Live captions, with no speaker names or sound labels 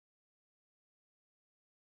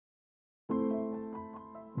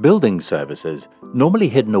Building services, normally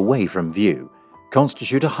hidden away from view,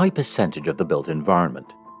 constitute a high percentage of the built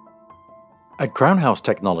environment. At Crown House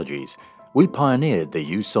Technologies, we pioneered the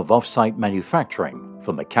use of off-site manufacturing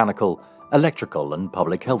for mechanical, electrical and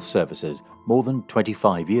public health services more than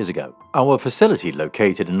 25 years ago. Our facility,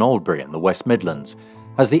 located in Oldbury in the West Midlands,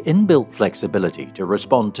 has the inbuilt flexibility to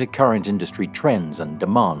respond to current industry trends and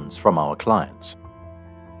demands from our clients.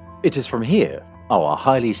 It is from here our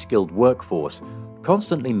highly skilled workforce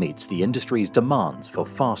constantly meets the industry's demands for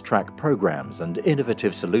fast-track programs and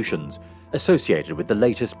innovative solutions associated with the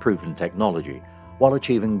latest proven technology while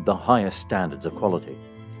achieving the highest standards of quality.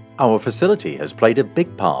 Our facility has played a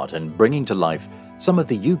big part in bringing to life some of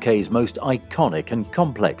the UK's most iconic and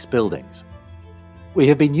complex buildings. We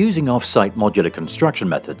have been using off-site modular construction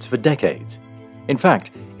methods for decades. In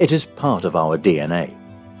fact, it is part of our DNA,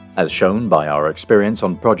 as shown by our experience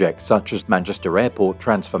on projects such as Manchester Airport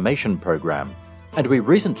Transformation Programme, and we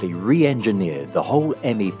recently re-engineered the whole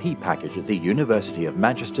MEP package at the University of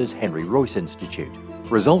Manchester's Henry Royce Institute,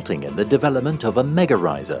 resulting in the development of a mega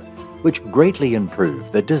riser, which greatly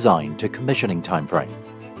improved the design to commissioning timeframe.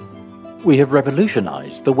 We have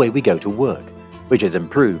revolutionized the way we go to work, which has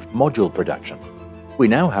improved module production. We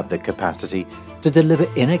now have the capacity to deliver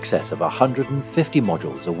in excess of 150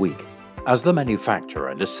 modules a week. As the manufacture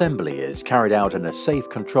and assembly is carried out in a safe,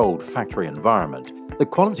 controlled factory environment, the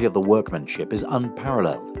quality of the workmanship is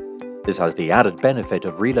unparalleled. This has the added benefit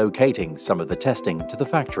of relocating some of the testing to the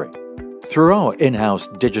factory. Through our in-house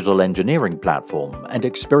digital engineering platform and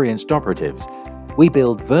experienced operatives, we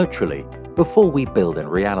build virtually before we build in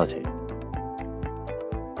reality.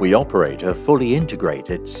 We operate a fully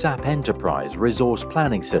integrated SAP Enterprise resource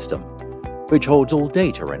planning system, which holds all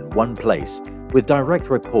data in one place with direct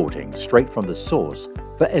reporting straight from the source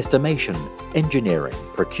for estimation, engineering,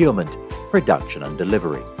 procurement, production and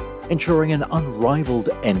delivery, ensuring an unrivaled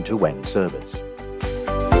end-to-end service.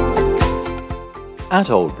 At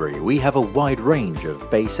Oldbury, we have a wide range of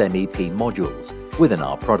base MEP modules within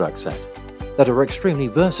our product set that are extremely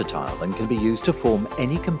versatile and can be used to form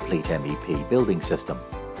any complete MEP building system.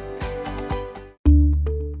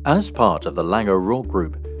 As part of the Lang O'Rourke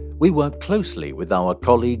Group, we work closely with our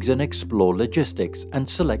colleagues in Explore Logistics and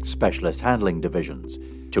Select Specialist Handling divisions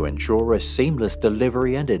to ensure a seamless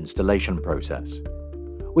delivery and installation process.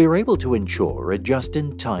 We are able to ensure a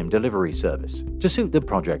just-in-time delivery service to suit the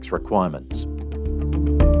project's requirements.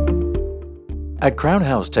 At Crown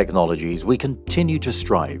House Technologies, we continue to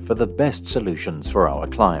strive for the best solutions for our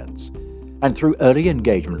clients, and through early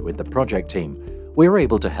engagement with the project team, we are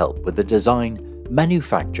able to help with the design,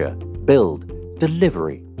 manufacture, build,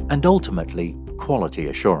 delivery, and ultimately, quality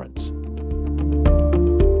assurance.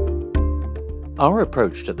 Our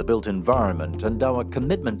approach to the built environment and our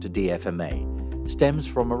commitment to DFMA stems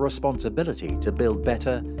from a responsibility to build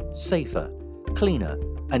better, safer, cleaner,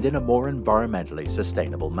 and in a more environmentally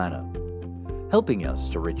sustainable manner, helping us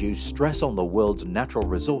to reduce stress on the world's natural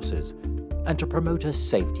resources and to promote a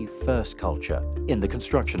safety-first culture in the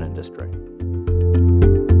construction industry.